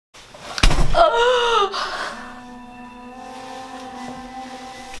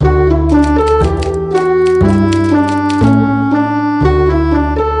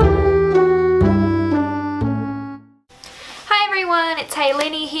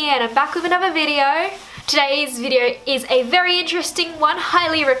here and I'm back with another video. Today's video is a very interesting one,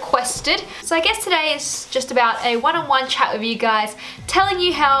 highly requested. So I guess today is just about a one-on-one chat with you guys, telling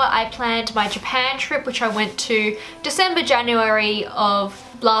you how I planned my Japan trip, which I went to December, January of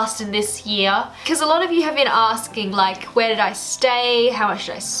last and this year. Because a lot of you have been asking, like, where did I stay, how much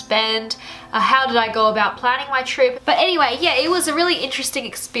did I spend, how did I go about planning my trip. But anyway, yeah, it was a really interesting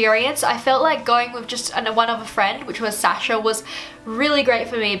experience. I felt like going with just one other friend, which was Sasha, was really great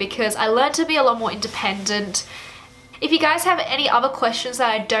for me because I learned to be a lot more independent. If you guys have any other questions that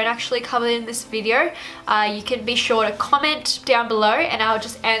I don't actually cover in this video, you can be sure to comment down below and I'll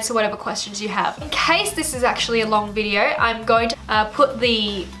just answer whatever questions you have. In case this is actually a long video, I'm going to put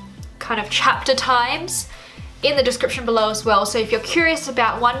the kind of chapter times in the description below as well. So if you're curious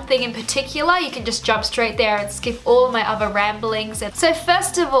about one thing in particular, you can just jump straight there and skip all of my other ramblings. So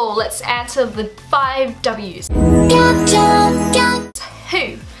first of all, let's answer the 5 W's. Who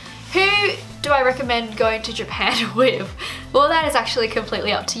do I recommend going to Japan with? Well, that is actually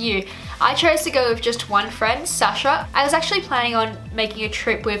completely up to you. I chose to go with just one friend, Sasha. I was actually planning on making a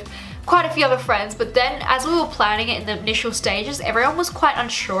trip with quite a few other friends, but then as we were planning it in the initial stages, everyone was quite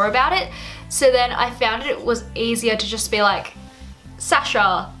unsure about it. So then I found it was easier to just be like,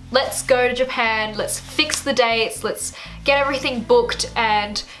 Sasha, let's go to Japan, let's fix the dates, let's get everything booked,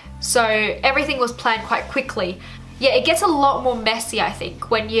 and so everything was planned quite quickly. Yeah, it gets a lot more messy, I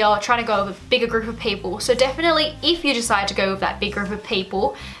think, when you're trying to go with a bigger group of people. So definitely, if you decide to go with that big group of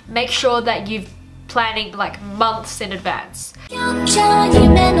people, make sure that you're planning like months in advance.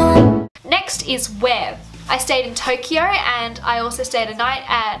 Next is where. I stayed in Tokyo and I also stayed a night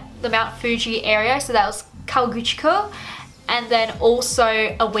at the Mount Fuji area, so that was Kawaguchiko, and then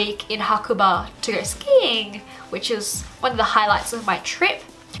also a week in Hakuba to go skiing, which is one of the highlights of my trip.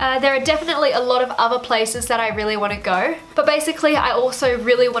 There are definitely a lot of other places that I really want to go, but basically I also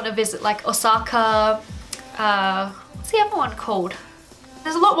really want to visit like Osaka, what's the other one called?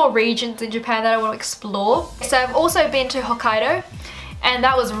 There's a lot more regions in Japan that I want to explore. So I've also been to Hokkaido and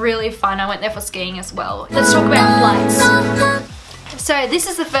that was really fun. I went there for skiing as well. Let's talk about flights. So this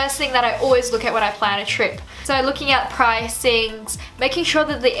is the first thing that I always look at when I plan a trip. So looking at pricings, making sure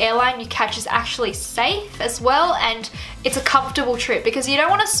that the airline you catch is actually safe as well and it's a comfortable trip, because you don't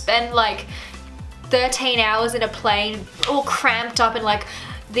want to spend like 13 hours in a plane all cramped up and like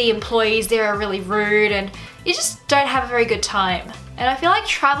the employees there are really rude and you just don't have a very good time. And I feel like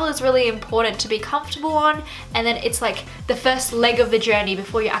travel is really important to be comfortable on, and then it's like the first leg of the journey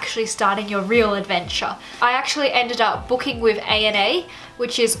before you're actually starting your real adventure. I actually ended up booking with ANA,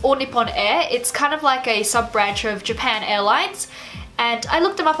 which is All Nippon Air. It's kind of like a sub-branch of Japan Airlines, and I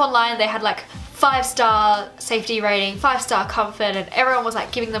looked them up online. They had like 5-star safety rating, 5-star comfort, and everyone was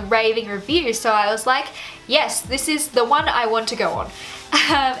like giving them raving reviews. So I was like, yes, this is the one I want to go on.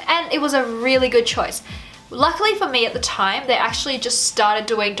 And it was a really good choice. Luckily for me at the time, they actually just started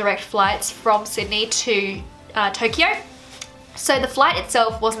doing direct flights from Sydney to Tokyo. So the flight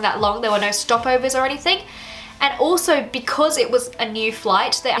itself wasn't that long, there were no stopovers or anything. And also because it was a new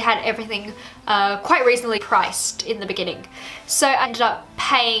flight, they had everything quite reasonably priced in the beginning. So I ended up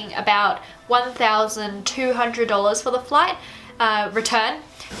paying about $1,200 for the flight return.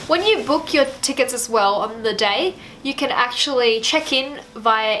 When you book your tickets as well on the day, you can actually check in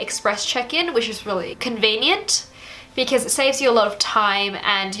via express check-in, which is really convenient because it saves you a lot of time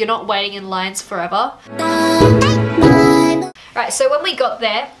and you're not waiting in lines forever. Right, so when we got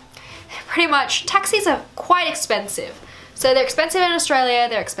there, pretty much taxis are quite expensive. So they're expensive in Australia,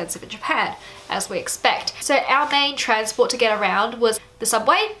 they're expensive in Japan, as we expect. So our main transport to get around was the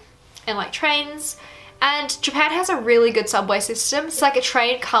subway and like trains. And Japan has a really good subway system. It's like a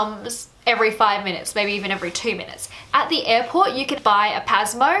train comes every 5 minutes, maybe even every 2 minutes. At the airport, you can buy a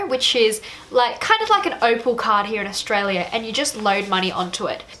Pasmo, which is like kind of like an Opal card here in Australia, and you just load money onto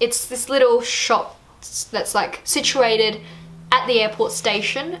it. It's this little shop that's like situated at the airport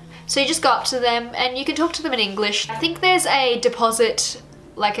station. So you just go up to them and you can talk to them in English. I think there's a deposit,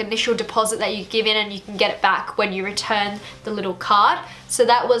 like initial deposit that you give in and you can get it back when you return the little card. So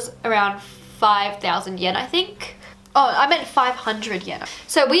that was around 5,000 yen, I think. Oh, I meant 500 yen.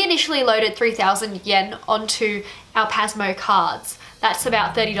 So we initially loaded 3,000 yen onto our Pasmo cards. That's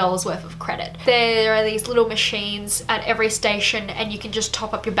about $30 worth of credit. There are these little machines at every station and you can just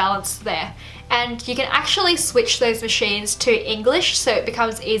top up your balance there. And you can actually switch those machines to English, so it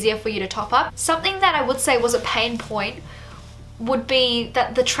becomes easier for you to top up. Something that I would say was a pain point would be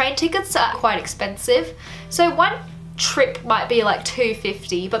that the train tickets are quite expensive. So one trip might be like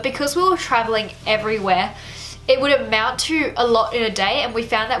 $250, but because we were traveling everywhere, it would amount to a lot in a day, and we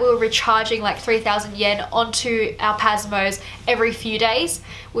found that we were recharging like 3,000 yen onto our Pasmos every few days,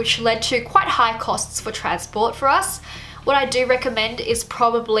 which led to quite high costs for transport for us. What I do recommend is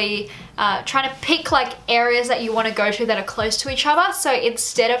probably trying to pick like areas that you want to go to that are close to each other. So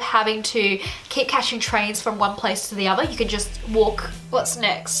instead of having to keep catching trains from one place to the other, you can just walk. What's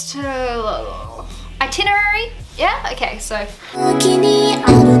next? Itinerary? Yeah? Okay, so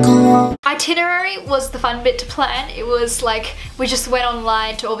Itinerary was the fun bit to plan. It was like we just went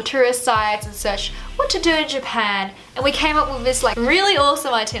online to all the tourist sites and searched what to do in Japan, and we came up with this like really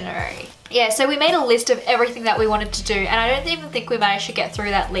awesome itinerary. Yeah, so we made a list of everything that we wanted to do, and I don't even think we managed to get through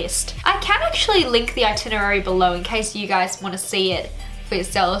that list. I can actually link the itinerary below in case you guys want to see it for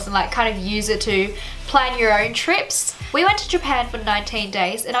yourselves and like kind of use it to plan your own trips. We went to Japan for 19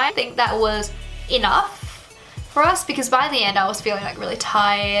 days, and I think that was enough for us because by the end I was feeling like really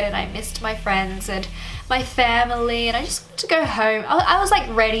tired and I missed my friends and my family, and I just wanted to go home. I was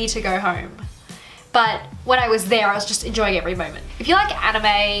like ready to go home. But when I was there, I was just enjoying every moment. If you like anime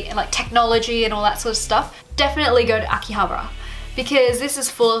and like technology and all that sort of stuff, definitely go to Akihabara, because this is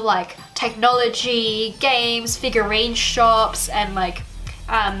full of like technology, games, figurine shops, and like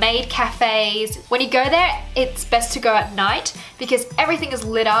maid cafes. When you go there, it's best to go at night because everything is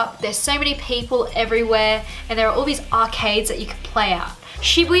lit up. There's so many people everywhere, and there are all these arcades that you can play out.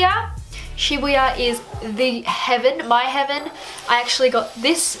 Shibuya is the heaven, my heaven. I actually got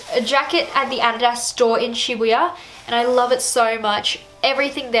this jacket at the Adidas store in Shibuya, and I love it so much.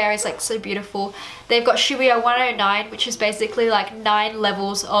 Everything there is like so beautiful. They've got Shibuya 109, which is basically like 9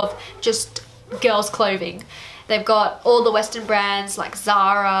 levels of just girls' clothing. They've got all the Western brands like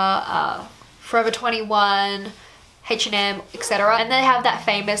Zara, Forever 21, H&M, etc. And they have that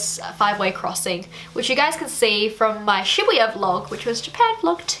famous 5-way crossing, which you guys can see from my Shibuya vlog, which was Japan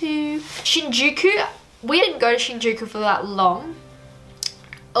vlog 2. Shinjuku, we didn't go to Shinjuku for that long.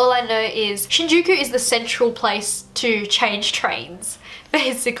 All I know is Shinjuku is the central place to change trains,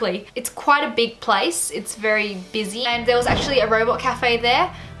 basically. It's quite a big place, it's very busy, and there was actually a robot cafe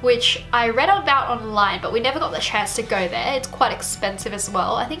there, which I read about online, but we never got the chance to go there. It's quite expensive as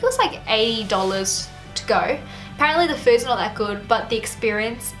well. I think it was like $80 to go. Apparently the food's not that good, but the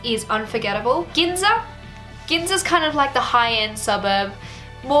experience is unforgettable. Ginza's kind of like the high-end suburb,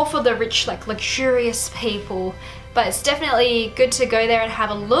 more for the rich, like luxurious people, but it's definitely good to go there and have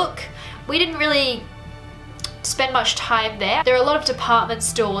a look. We didn't really spend much time there. There are a lot of department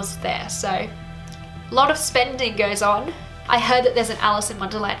stores there, so a lot of spending goes on. I heard that there's an Alice in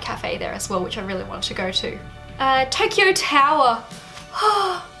Wonderland cafe there as well, which I really want to go to. Tokyo Tower.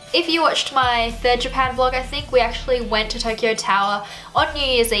 If you watched my 3rd Japan vlog, I think, we actually went to Tokyo Tower on New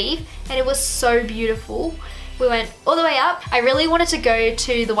Year's Eve, and it was so beautiful. We went all the way up. I really wanted to go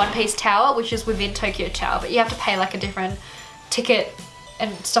to the One Piece Tower, which is within Tokyo Tower, but you have to pay like a different ticket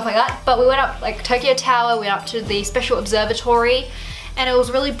and stuff like that. But we went up like Tokyo Tower, we went up to the Special Observatory, and it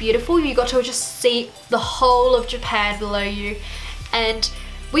was really beautiful. You got to just see the whole of Japan below you, and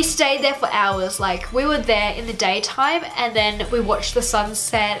we stayed there for hours. Like, we were there in the daytime, and then we watched the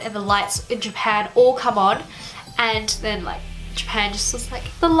sunset and the lights in Japan all come on, and then like Japan just was like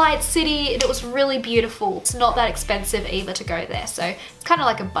the light city, and it was really beautiful. It's not that expensive either to go there, so it's kind of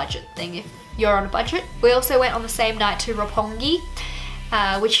like a budget thing if you're on a budget. We also went on the same night to Roppongi,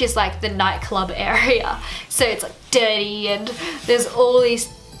 which is like the nightclub area. So it's like dirty, and there's all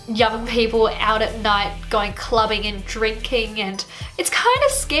these young people out at night going clubbing and drinking, and it's kind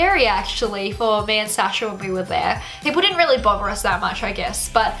of scary actually for me and Sasha when we were there. People didn't really bother us that much, I guess,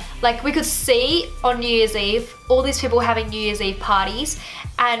 but like we could see on New Year's Eve all these people having New Year's Eve parties,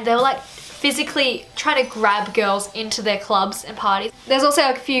 and they were like physically trying to grab girls into their clubs and parties. There's also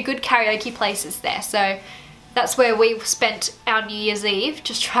a few good karaoke places there, so that's where we spent our New Year's Eve,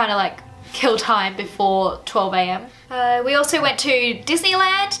 just trying to like kill time before 12 AM. We also went to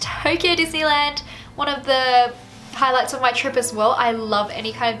Disneyland, Tokyo Disneyland, one of the highlights of my trip as well. I love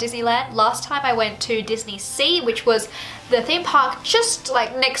any kind of Disneyland. Last time I went to Disney Sea, which was the theme park just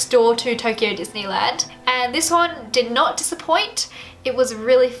like next door to Tokyo Disneyland, and this one did not disappoint. It was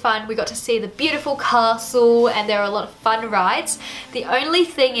really fun. We got to see the beautiful castle, and there were a lot of fun rides. The only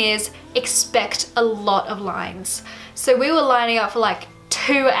thing is, expect a lot of lines. So we were lining up for like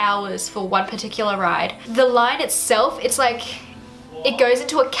 2 hours for one particular ride. The line itself, it's like, it goes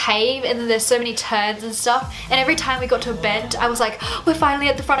into a cave, and then there's so many turns and stuff, and every time we got to a bend, I was like, oh, we're finally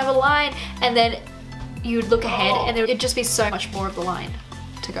at the front of a line, and then you'd look ahead and there would just be so much more of the line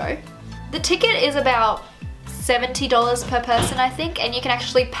to go. The ticket is about $70 per person, I think, and you can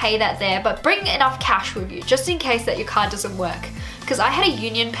actually pay that there, but bring enough cash with you just in case that your card doesn't work. Because I had a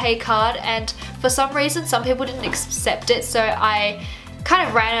Union Pay card and for some reason some people didn't accept it, so I kind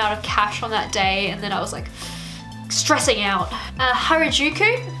of ran out of cash on that day and then I was like stressing out.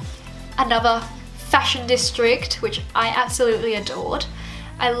 Harajuku, another fashion district which I absolutely adored.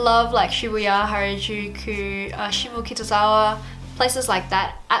 I love like Shibuya, Harajuku, Shimokitazawa, places like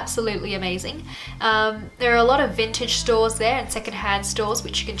that, absolutely amazing. There are a lot of vintage stores there and secondhand stores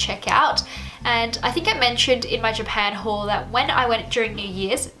which you can check out. And I think I mentioned in my Japan haul that when I went during New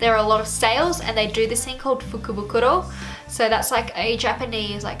Year's, there are a lot of sales and they do this thing called fukubukuro. So that's like a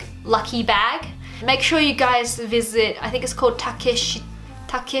Japanese like lucky bag. Make sure you guys visit, I think it's called Takeshita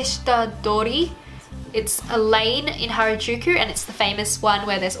Dori. It's a lane in Harajuku and it's the famous one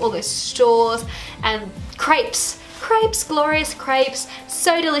where there's all those stores and crepes. Crepes, glorious crepes,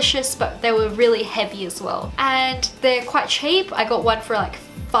 so delicious, but they were really heavy as well. And they're quite cheap. I got one for like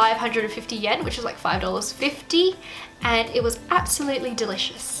 550 yen, which is like $5.50, and it was absolutely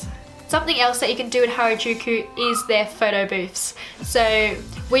delicious. Something else that you can do in Harajuku is their photo booths. So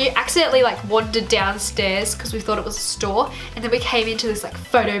we accidentally like wandered downstairs because we thought it was a store, and then we came into this like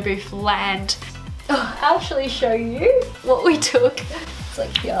photo booth land. Oh, I'll actually show you what we took. It's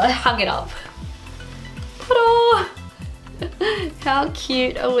like, yeah, I hung it up. Ta-da! How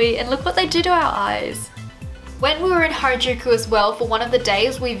cute are we? And look what they do to our eyes. When we were in Harajuku as well, for one of the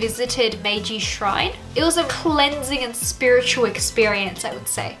days, we visited Meiji Shrine. It was a cleansing and spiritual experience, I would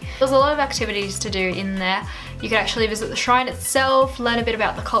say. There was a lot of activities to do in there. You could actually visit the shrine itself, learn a bit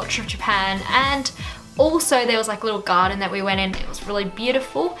about the culture of Japan, and also there was like a little garden that we went in. It was really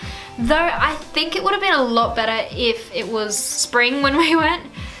beautiful. Though I think it would have been a lot better if it was spring when we went,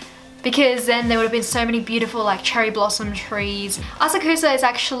 because then there would have been so many beautiful like cherry blossom trees. Asakusa is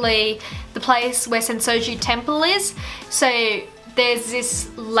actually the place where Sensoji Temple is. So there's this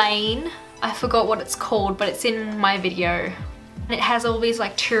lane, I forgot what it's called, but it's in my video. And it has all these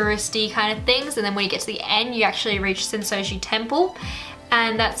like touristy kind of things, and then when you get to the end you actually reach Sensoji Temple,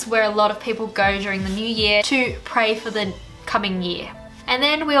 and that's where a lot of people go during the new year to pray for the coming year. And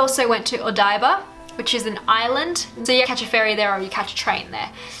then we also went to Odaiba, which is an island. So you catch a ferry there or you catch a train there.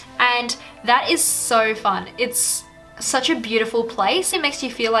 And that is so fun. It's such a beautiful place. It makes you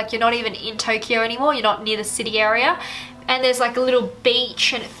feel like you're not even in Tokyo anymore. You're not near the city area. And there's like a little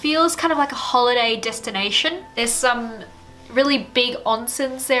beach and it feels kind of like a holiday destination. There's some really big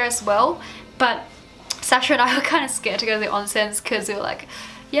onsens there as well. But Sasha and I were kind of scared to go to the onsens because we were like,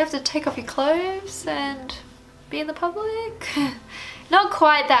 you have to take off your clothes and be in the public. Not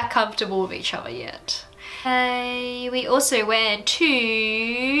quite that comfortable with each other yet. We also went to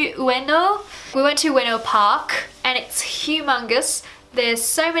Ueno. We went to Ueno Park and it's humongous. There's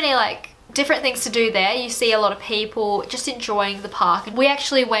so many like different things to do there. You see a lot of people just enjoying the park. We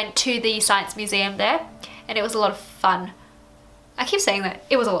actually went to the Science Museum there and it was a lot of fun. I keep saying that.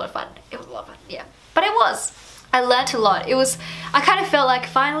 It was a lot of fun. It was a lot of fun, yeah. But it was. I learnt a lot. I kind of felt like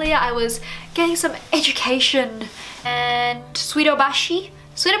finally I was getting some education. And Suidobashi.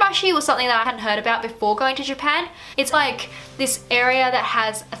 Suidobashi was something that I hadn't heard about before going to Japan. It's like this area that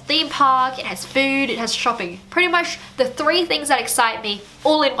has a theme park, it has food, it has shopping. Pretty much the three things that excite me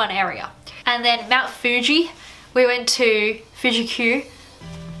all in one area. And then Mount Fuji, we went to Fuji-Q.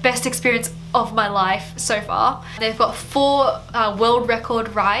 Best experience of my life so far. They've got 4 world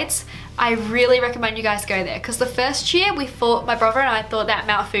record rides. I really recommend you guys go there because the first year my brother and I thought that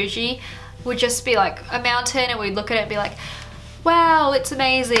Mount Fuji would just be like a mountain and we'd look at it and be like, wow, it's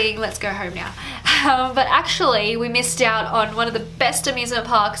amazing, let's go home now. But actually we missed out on one of the best amusement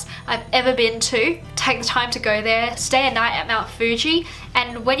parks I've ever been to. Take the time to go there, stay a night at Mount Fuji,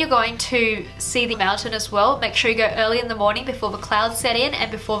 and when you're going to see the mountain as well, make sure you go early in the morning before the clouds set in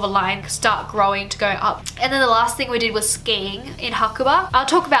and before the lines start growing to go up. And then the last thing we did was skiing in Hakuba. I'll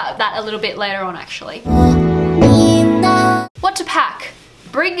talk about that a little bit later on actually. What to pack?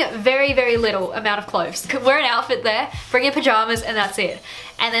 Bring very, very little amount of clothes. Wear an outfit there, bring your pajamas and that's it.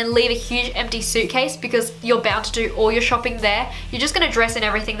 And then leave a huge empty suitcase because you're bound to do all your shopping there. You're just gonna dress in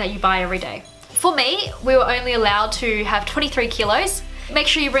everything that you buy every day. For me, we were only allowed to have 23 kilos. Make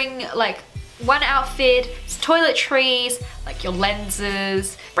sure you bring like one outfit, toiletries, like your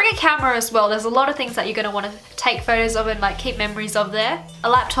lenses. Bring a camera as well. There's a lot of things that you're gonna wanna take photos of and like keep memories of there. A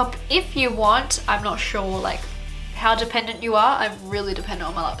laptop if you want. I'm not sure like how dependent you are. I'm really dependent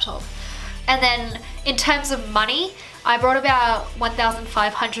on my laptop. And then in terms of money, I brought about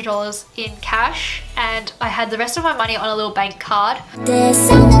 $1,500 in cash and I had the rest of my money on a little bank card.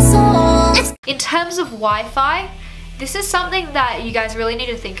 In terms of Wi-Fi, This is something that you guys really need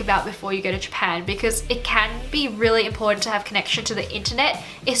to think about before you go to Japan, because it can be really important to have connection to the internet,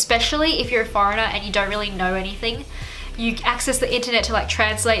 especially if you're a foreigner and you don't really know anything. You access the internet to like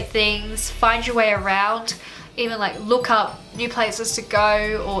translate things, find your way around, even like look up new places to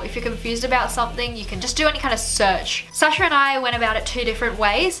go, or if you're confused about something, you can just do any kind of search. Sasha and I went about it 2 different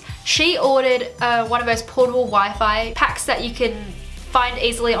ways. She ordered one of those portable Wi-Fi packs that you can find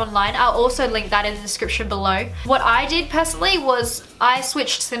easily online. I'll also link that in the description below. What I did personally was I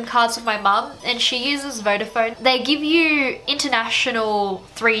switched SIM cards with my mum, and she uses Vodafone. They give you international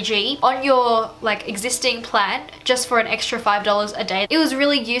 3G on your like existing plan just for an extra $5 a day. It was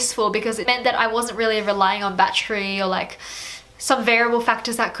really useful because it meant that I wasn't really relying on battery or like some variable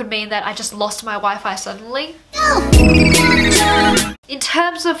factors that could mean that I just lost my Wi-Fi suddenly. In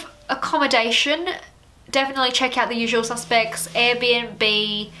terms of accommodation, definitely check out the usual suspects.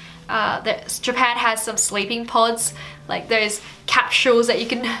 Airbnb, Japan has some sleeping pods, like those capsules that you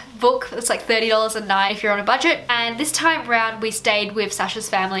can book. It's like $30 a night if you're on a budget. And this time round we stayed with Sasha's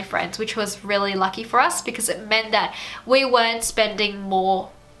family friends, which was really lucky for us because it meant that we weren't spending more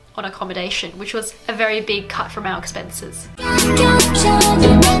on accommodation, which was a very big cut from our expenses.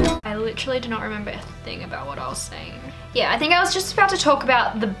 I literally do not remember a thing about what I was saying. Yeah, I think I was just about to talk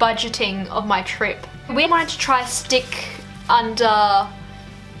about the budgeting of my trip. We wanted to try stick under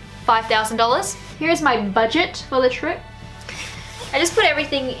 $5,000. Here's my budget for the trip. I just put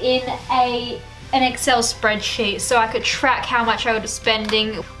everything in an Excel spreadsheet so I could track how much I was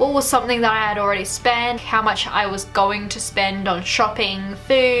spending, what was something that I had already spent, how much I was going to spend on shopping,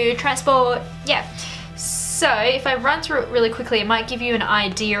 food, transport, yeah. So if I run through it really quickly, it might give you an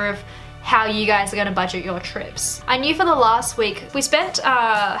idea of how you guys are going to budget your trips. I knew for the last week we spent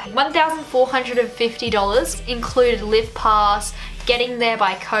 $1,450, included lift pass, getting there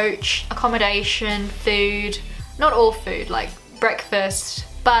by coach, accommodation, food, not all food, like breakfast,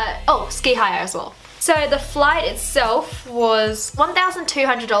 but oh, ski hire as well. So the flight itself was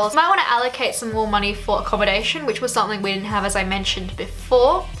 $1,200. Might want to allocate some more money for accommodation, which was something we didn't have, as I mentioned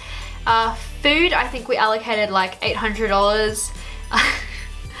before. Food, I think we allocated like $800.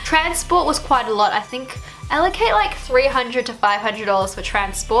 Transport was quite a lot. I think allocate like $300 to $500 for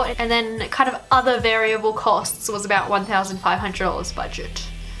transport, and then kind of other variable costs was about $1,500 budget.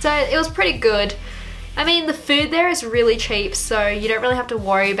 So it was pretty good. I mean, the food there is really cheap, so you don't really have to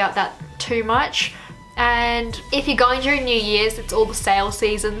worry about that too much. And if you're going during New Year's, it's all the sale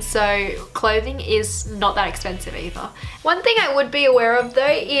season, so clothing is not that expensive either. One thing I would be aware of though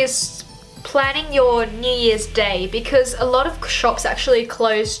is planning your New Year's Day, because a lot of shops actually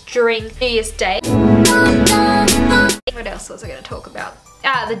close during New Year's Day. What else was I going to talk about?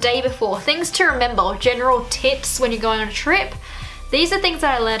 The day before. Things to remember, general tips when you're going on a trip. These are things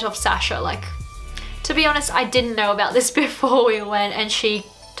that I learned off Sasha. Like, to be honest, I didn't know about this before we went, and she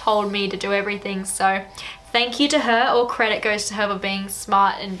told me to do everything, so thank you to her. All credit goes to her for being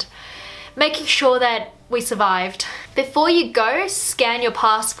smart and making sure that we survived. Before you go, scan your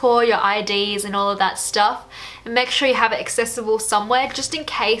passport, your IDs and all of that stuff, and make sure you have it accessible somewhere, just in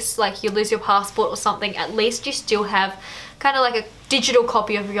case like you lose your passport or something. At least you still have kind of like a digital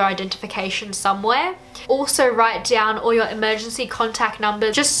copy of your identification somewhere. Also write down all your emergency contact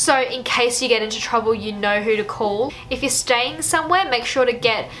numbers, just so in case you get into trouble you know who to call. If you're staying somewhere, make sure to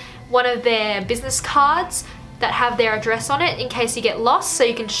get one of their business cards that have their address on it in case you get lost, so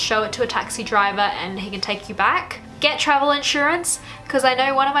you can just show it to a taxi driver and he can take you back. Get travel insurance, because I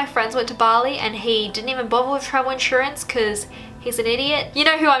know one of my friends went to Bali and he didn't even bother with travel insurance because he's an idiot. You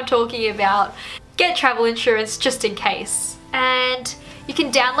know who I'm talking about. Get travel insurance just in case. And you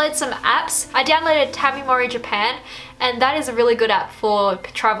can download some apps. I downloaded Tamimori Japan, and that is a really good app for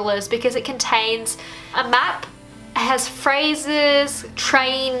travelers because it contains a map, it has phrases,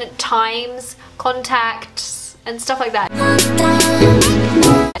 train times, contacts, and stuff like that.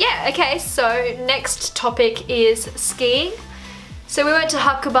 Yeah, okay, so next topic is skiing. So we went to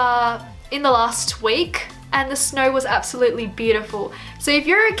Hakuba in the last week, and the snow was absolutely beautiful. So if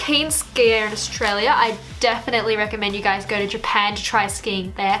you're a keen skier in Australia, I definitely recommend you guys go to Japan to try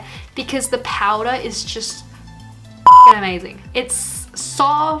skiing there, because the powder is just amazing. It's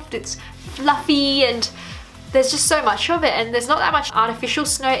soft, it's fluffy, and there's just so much of it, and there's not that much artificial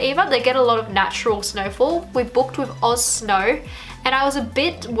snow either. They get a lot of natural snowfall. We booked with Oz Snow, and I was a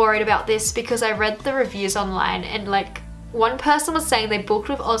bit worried about this because I read the reviews online, and like one person was saying they booked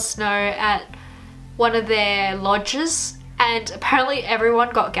with Oz Snow at one of their lodges, and apparently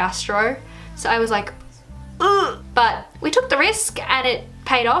everyone got gastro. So I was like, ugh. But we took the risk and it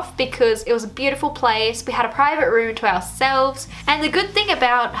paid off because it was a beautiful place. We had a private room to ourselves, and the good thing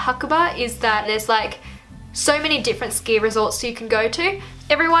about Hakuba is that there's like So many different ski resorts you can go to.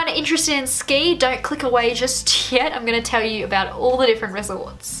 Everyone interested in ski, don't click away just yet. I'm going to tell you about all the different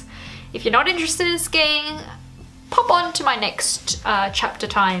resorts. If you're not interested in skiing, pop on to my next chapter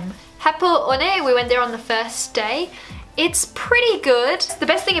time. Hapu'one, we went there on the first day. It's pretty good. The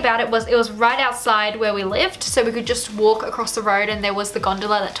best thing about it was right outside where we lived, so we could just walk across the road and there was the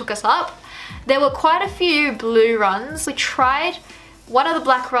gondola that took us up. There were quite a few blue runs. We tried one of the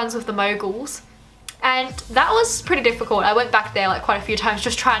black runs with the moguls, and that was pretty difficult. I went back there like quite a few times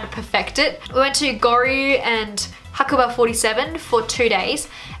just trying to perfect it. We went to Goryu and Hakuba 47 for 2 days,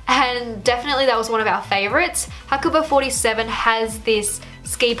 and definitely that was one of our favorites. Hakuba 47 has this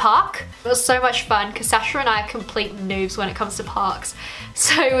ski park. It was so much fun because Sasha and I are complete noobs when it comes to parks.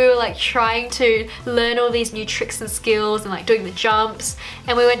 So we were like trying to learn all these new tricks and skills and like doing the jumps,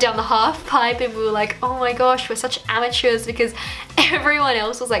 and we went down the half pipe and we were like, oh my gosh, we're such amateurs because everyone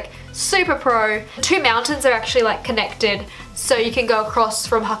else was like super pro. The 2 mountains are actually like connected, so you can go across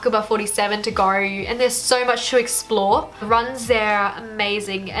from Hakuba 47 to Goryu, and there's so much to explore. The runs there are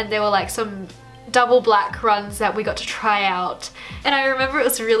amazing, and there were like some double black runs that we got to try out. And I remember it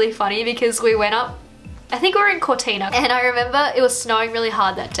was really funny because we went up, I think we were in Cortina, and I remember it was snowing really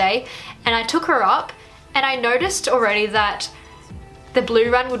hard that day, and I took her up and I noticed already that the blue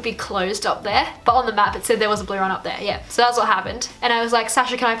run would be closed up there, but on the map it said there was a blue run up there. Yeah, so that's what happened. And I was like,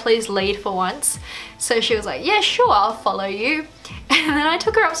 Sasha, can I please lead for once? So she was like, yeah, sure, I'll follow you. And then I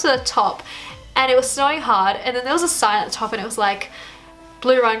took her up to the top, and it was snowing hard, and then there was a sign at the top and it was like,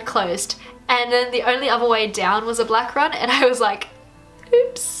 blue run closed. And then the only other way down was a black run, and I was like,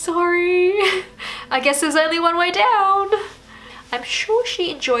 oops, sorry. I guess there's only one way down. I'm sure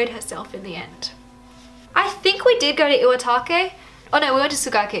she enjoyed herself in the end. I think we did go to Iwatake. Oh no, we went to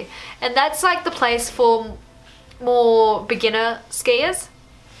Sugaki. And that's like the place for more beginner skiers.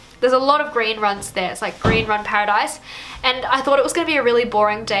 There's a lot of green runs there. It's like green run paradise. And I thought it was going to be a really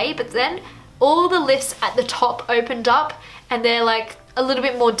boring day, but then all the lifts at the top opened up, and they're like a little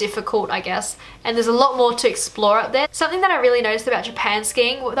bit more difficult, I guess, and there's a lot more to explore up there. Something that I really noticed about Japan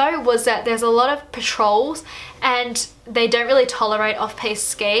skiing though was that there's a lot of patrols, and they don't really tolerate off-piste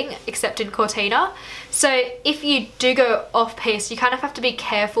skiing except in Cortina. So if you do go off-piste, you kind of have to be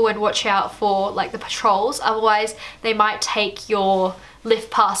careful and watch out for like the patrols, otherwise they might take your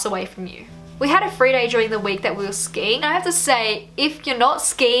lift pass away from you. We had a free day during the week that we were skiing. I have to say, if you're not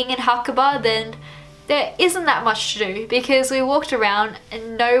skiing in Hakuba, then there isn't that much to do, because we walked around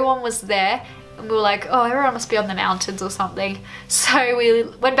and no one was there, and we were like, oh, everyone must be on the mountains or something. So we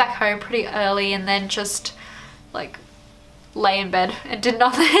went back home pretty early and then just like lay in bed and did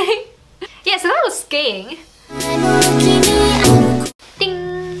nothing. Yeah, so that was skiing.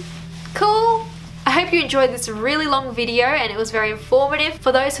 Ding! Cool! I hope you enjoyed this really long video and it was very informative.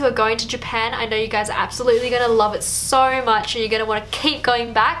 For those who are going to Japan, I know you guys are absolutely going to love it so much and you're going to want to keep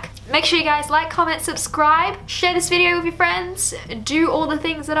going back. Make sure you guys like, comment, subscribe, share this video with your friends, do all the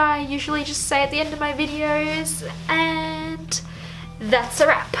things that I usually just say at the end of my videos, and that's a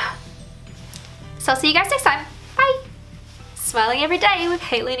wrap. So I'll see you guys next time. Bye! Smiling every day with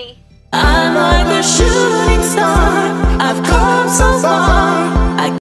Hey Looney.